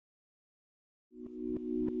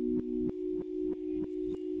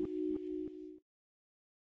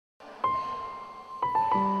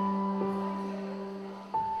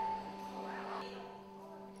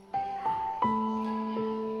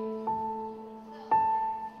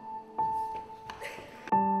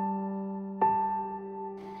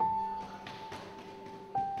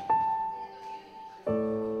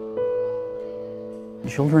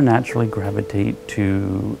Children naturally gravitate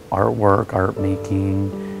to artwork, art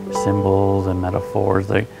making, symbols and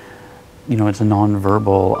metaphors. It's a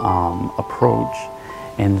non-verbal approach.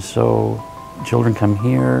 And so children come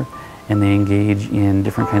here and they engage in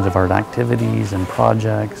different kinds of art activities and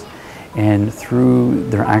projects. And through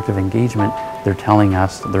their active engagement, they're telling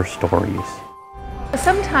us their stories.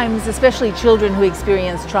 Sometimes, especially children who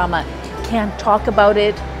experience trauma, can't talk about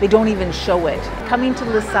it, they don't even show it. Coming to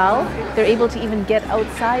LASALLE, they're able to even get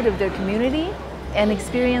outside of their community and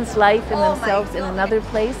experience life and themselves in another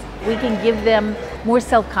place. We can give them more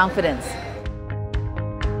self-confidence.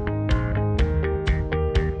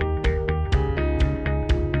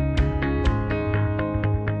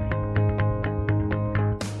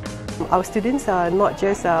 Our students are not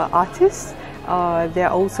just artists, they're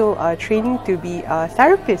also training to be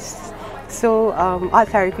therapists. So art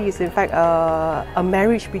therapy is in fact a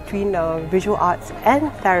marriage between visual arts and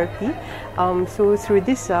therapy. So through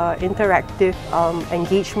this interactive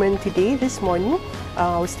engagement today, this morning,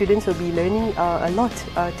 our students will be learning a lot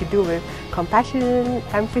to do with compassion,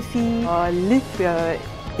 empathy, live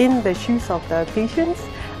in the shoes of the patients,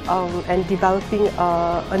 and developing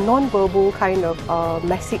a non-verbal kind of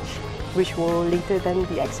message which will later then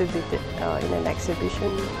be exhibited in an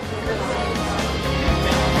exhibition.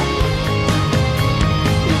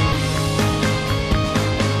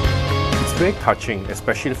 It's very touching,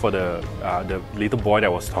 especially for the little boy that I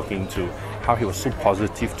was talking to, how he was so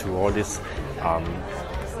positive to all these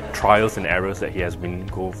trials and errors that he has been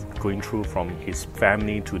going through, from his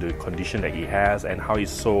family to the condition that he has, and how he's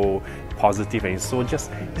so positive and he's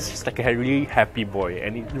just like a really happy boy,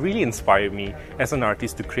 and it really inspired me as an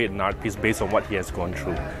artist to create an art piece based on what he has gone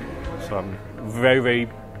through. So I'm very, very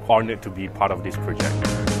honored to be part of this project.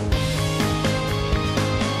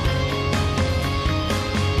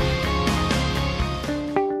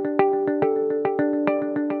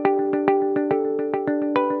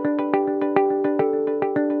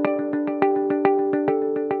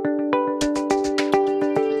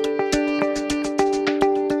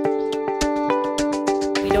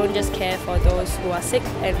 We don't just care for those who are sick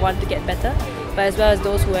and want to get better, but as well as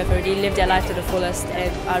those who have already lived their life to the fullest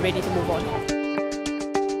and are ready to move on.